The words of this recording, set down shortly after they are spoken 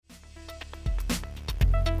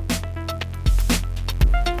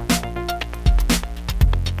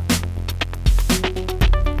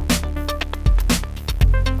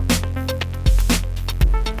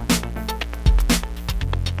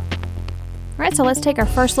All right, so let's take our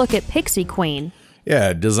first look at Pixie Queen.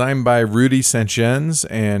 Yeah, designed by Rudy Sanchez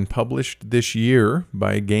and published this year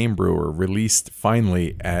by Game Brewer, released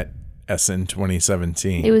finally at Essen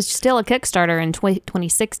 2017. It was still a Kickstarter in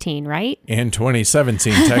 2016, right? And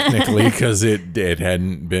 2017 technically, because it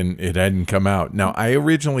hadn't come out. Now, I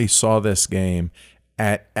originally saw this game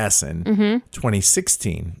at Essen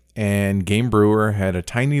 2016, and Game Brewer had a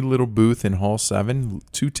tiny little booth in Hall 7,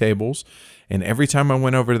 2 tables. And every time I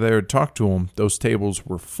went over there to talk to them, those tables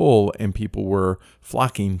were full and people were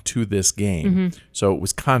flocking to this game. So it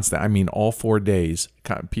was constant. I mean, all 4 days,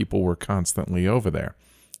 people were constantly over there.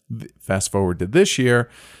 Fast forward to this year,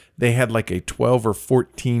 they had like a 12 or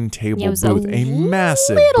 14 table booth, a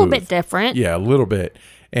massive little booth. Bit different. Yeah, a little bit.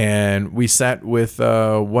 And we sat with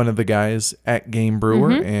one of the guys at Game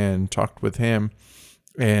Brewer and talked with him.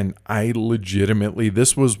 And I legitimately,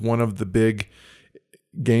 this was one of the big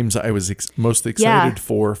games I was most excited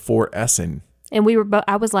for Essen. And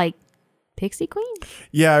I was like, Pixie Queen?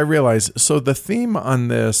 Yeah, I realized. So the theme on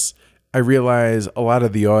this, I realize a lot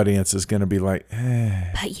of the audience is going to be like,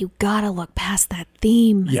 But you gotta look past that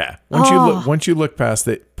theme. Yeah. Once you look past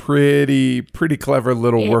it, pretty clever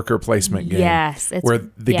little worker placement game. Yes. Where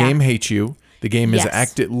the game hates you. The game is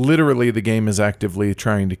literally the game is actively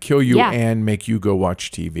trying to kill you and make you go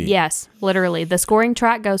watch TV. Yes, literally. The scoring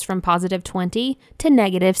track goes from positive 20 to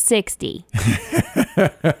negative 60.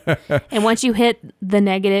 And once you hit the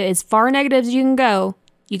negative, as far negative as you can go,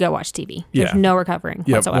 you go watch TV. There's no recovering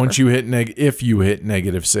whatsoever. Once you hit if you hit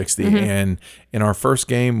negative 60. And in our first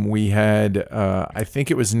game, we had, I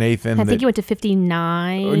think it was Nathan. I think you went to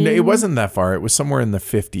 59. It wasn't that far. It was somewhere in the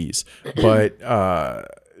 50s. But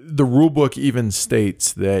the rule book even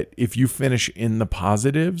states that if you finish in the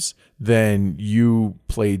positives, then you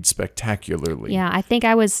played spectacularly. Yeah, I think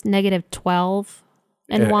I was negative 12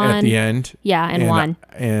 and 1. At the end? Yeah, and 1.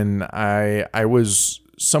 And I was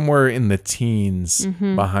somewhere in the teens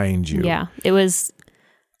behind you. Yeah, it's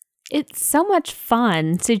so much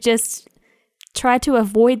fun to just try to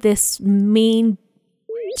avoid this mean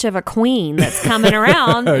bitch of a queen that's coming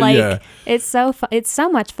around. It's so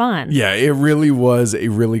much fun. Yeah, it really was a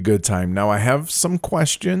really good time. Now I have some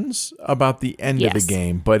questions about the end of the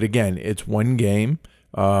game, but again, it's one game.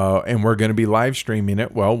 And we're going to be live streaming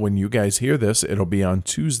it. Well, when you guys hear this, it'll be on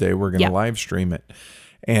Tuesday. We're going to live stream it.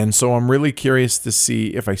 And so I'm really curious to see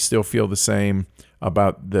if I still feel the same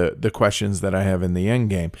about the questions that I have in the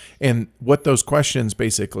end game. And what those questions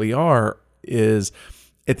basically are is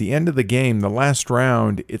at the end of the game, the last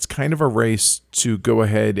round, it's kind of a race to go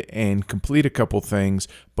ahead and complete a couple things.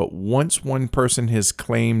 But once one person has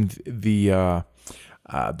claimed the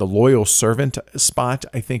loyal servant spot,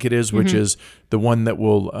 I think it is, which is the one that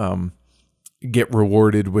will get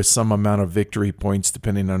rewarded with some amount of victory points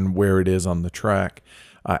depending on where it is on the track.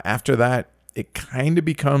 After that, it kind of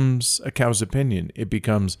becomes a cow's opinion. It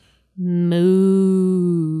becomes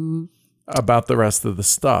moo about the rest of the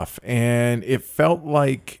stuff. And it felt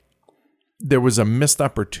like there was a missed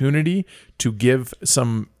opportunity to give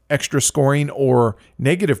some extra scoring or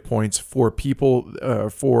negative points for people,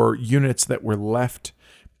 for units that were left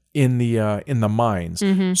in the mines.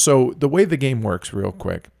 So the way the game works real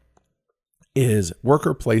quick is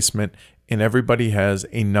worker placement, and everybody has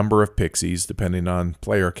a number of pixies, depending on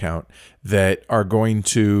player count, that are going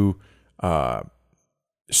to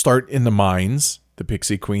start in the mines. The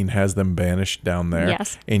Pixie Queen has them banished down there.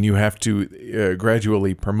 Yes. And you have to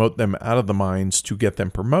gradually promote them out of the mines to get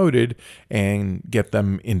them promoted and get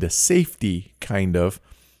them into safety, kind of,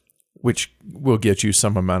 which will get you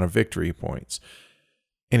some amount of victory points.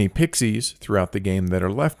 Any pixies throughout the game that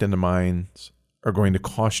are left in the mines are going to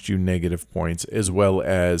cost you negative points, as well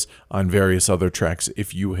as on various other tracks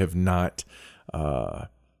if you have not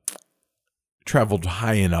traveled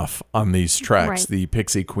high enough on these tracks. Right. The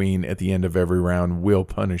Pixie Queen at the end of every round will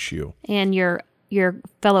punish you. And your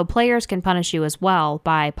fellow players can punish you as well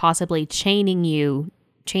by possibly chaining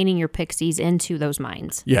your pixies into those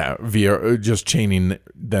mines. Yeah, via just chaining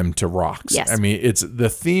them to rocks. Yes. I mean, it's the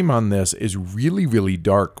theme on this is really, really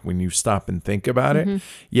dark when you stop and think about it.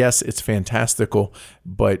 Yes, it's fantastical,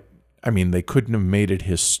 but I mean, they couldn't have made it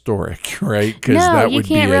historic, right? Because that would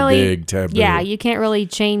be a big taboo. Yeah, you can't really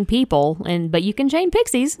chain people, but you can chain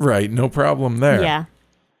pixies. Right, no problem there. Yeah.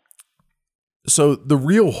 So the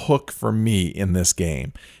real hook for me in this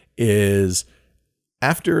game is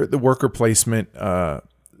after the worker placement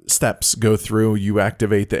steps go through, you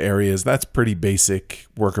activate the areas. That's pretty basic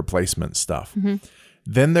worker placement stuff.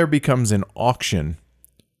 Then there becomes an auction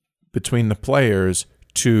between the players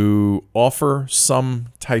to offer some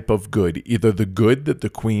type of good, either the good that the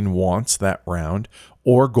queen wants that round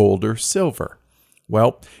or gold or silver.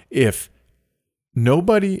 Well, if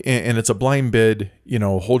nobody, and it's a blind bid,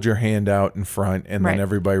 hold your hand out in front and Right. then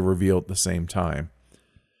everybody reveal at the same time.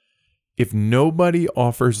 If nobody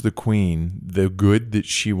offers the queen the good that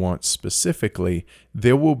she wants specifically,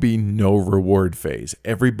 there will be no reward phase.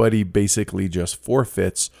 Everybody basically just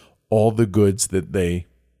forfeits all the goods that they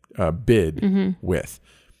bid with.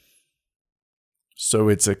 So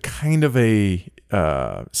it's a kind of a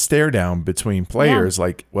stare down between players. Yeah.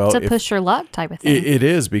 Like, well, it's a push your luck type of thing. it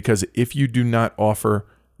is, because if you do not offer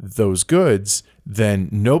those goods, then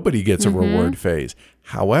nobody gets a reward phase.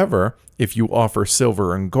 However, if you offer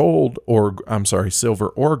silver or gold,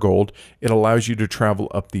 it allows you to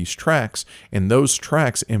travel up these tracks. And those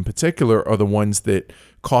tracks in particular are the ones that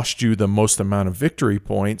cost you the most amount of victory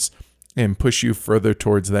points and push you further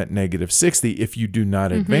towards that negative 60 if you do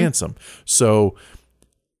not advance them. So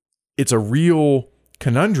it's a real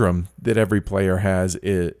conundrum that every player has.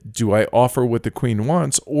 Do I offer what the queen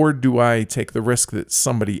wants, or do I take the risk that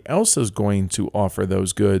somebody else is going to offer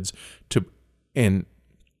those goods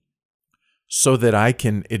so that I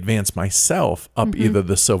can advance myself up either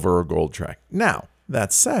the silver or gold track? Now,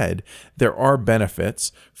 that said, there are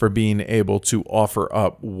benefits for being able to offer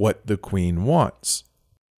up what the queen wants.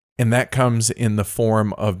 And that comes in the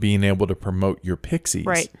form of being able to promote your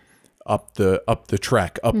pixies up the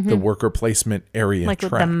track, up the worker placement area like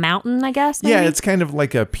track. With the mountain, I guess? Maybe? Yeah, it's kind of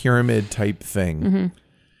like a pyramid type thing.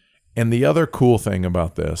 And the other cool thing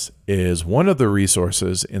about this is one of the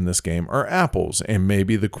resources in this game are apples, and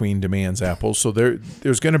maybe the queen demands apples. So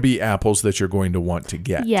there's going to be apples that you're going to want to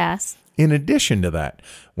get. Yes. In addition to that,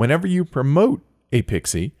 whenever you promote a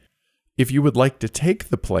pixie, if you would like to take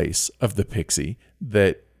the place of the pixie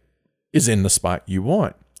that is in the spot you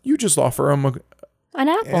want, you just offer them an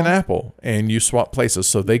apple, and you swap places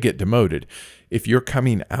so they get demoted. If you're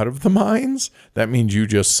coming out of the mines, that means you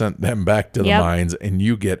just sent them back to the mines and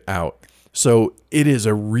you get out. So it is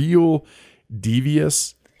a real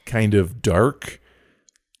devious, kind of dark,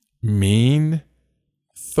 mean,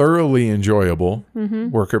 thoroughly enjoyable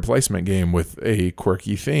worker placement game with a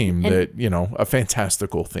quirky theme a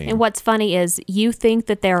fantastical theme. And what's funny is you think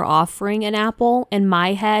that they're offering an apple. In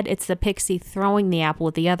my head, it's the pixie throwing the apple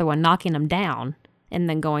at the other one, knocking them down, and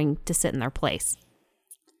then going to sit in their place.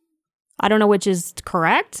 I don't know which is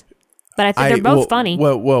correct, but I think they're both funny.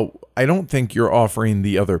 Well, I don't think you're offering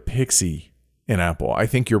the other pixie an apple. I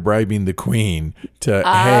think you're bribing the queen to,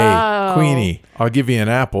 hey, Queenie, I'll give you an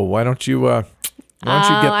apple. Why don't you get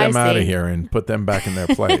them out of here and put them back in their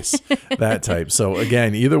place? That type. So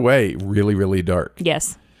again, either way, really, really dark.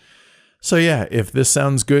 Yes. So yeah, if this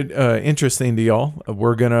sounds good, interesting to y'all,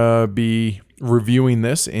 we're going to be reviewing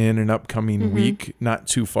this in an upcoming week, not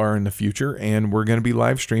too far in the future. And we're going to be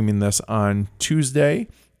live streaming this on Tuesday,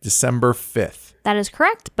 December 5th. That is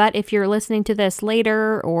correct. But if you're listening to this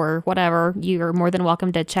later or whatever, you're more than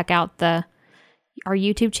welcome to check out our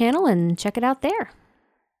YouTube channel and check it out there.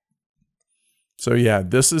 So yeah,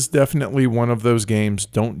 this is definitely one of those games.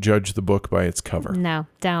 Don't judge the book by its cover. No,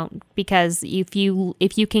 don't. Because if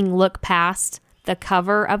you can look past the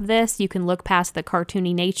cover of this, you can look past the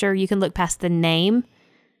cartoony nature, you can look past the name.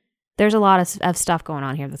 There's a lot of stuff going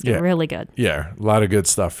on here that's really good. Yeah, a lot of good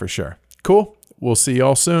stuff for sure. Cool. We'll see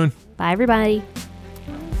y'all soon. Bye, everybody.